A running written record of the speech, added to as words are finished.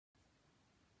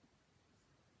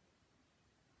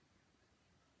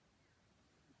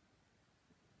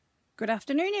Good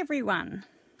afternoon, everyone.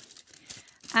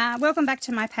 Welcome back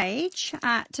to my page.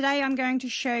 Today I'm going to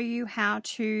show you how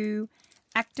to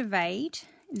activate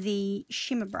the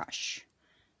Shimmer Brush.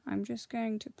 I'm just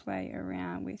going to play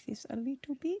around with this a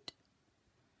little bit.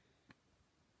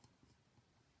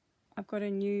 I've got a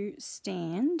new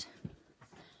stand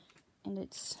and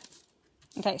it's...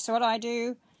 Okay, so what I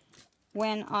do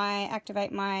when I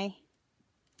activate my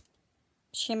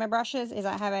shimmer brushes is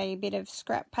I have a bit of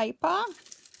scrap paper.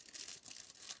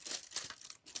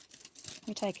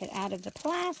 We take it out of the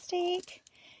plastic.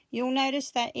 You'll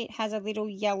notice that it has a little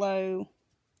yellow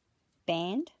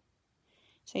band.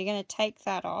 So you're going to take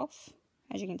that off.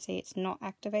 As you can see, it's not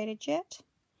activated yet.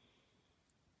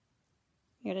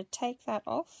 You're going to take that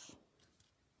off.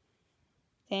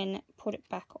 Then put it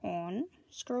back on.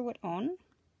 Screw it on.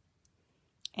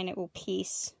 And it will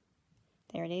pierce.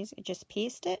 There it is. It just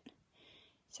pierced it.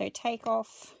 So take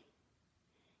off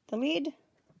the lid.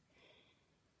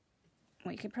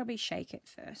 We could probably shake it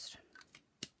first.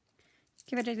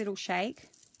 Give it a little shake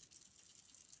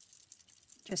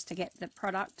just to get the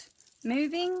product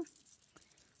moving.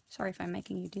 Sorry if I'm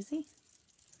making you dizzy.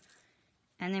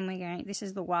 And then we're going, this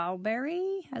is the wild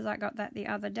berry, as I got that the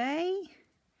other day.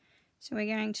 So we're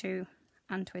going to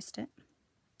untwist it.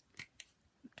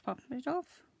 Pop it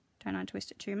off. Don't untwist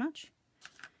it too much.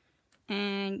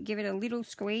 And give it a little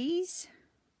squeeze.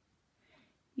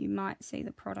 You might see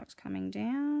the products coming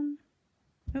down.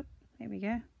 Oop, there we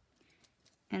go.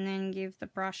 And then give the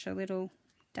brush a little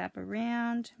dab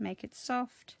around, make it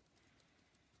soft.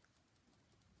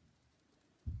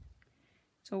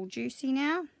 It's all juicy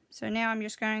now. So now I'm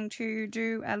just going to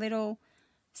do a little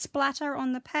splatter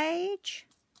on the page,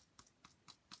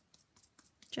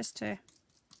 just to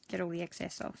get all the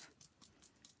excess off.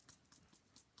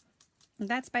 And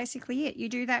that's basically it. You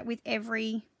do that with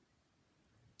every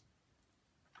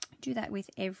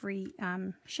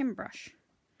shimmer brush.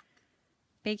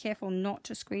 Be careful not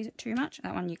to squeeze it too much.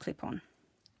 That one you clip on.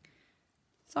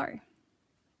 So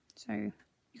you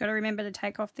got to remember to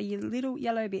take off the little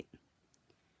yellow bit.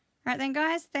 Alright then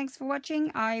guys, thanks for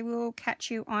watching. I will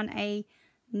catch you on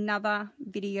another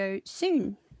video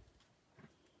soon.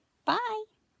 Bye.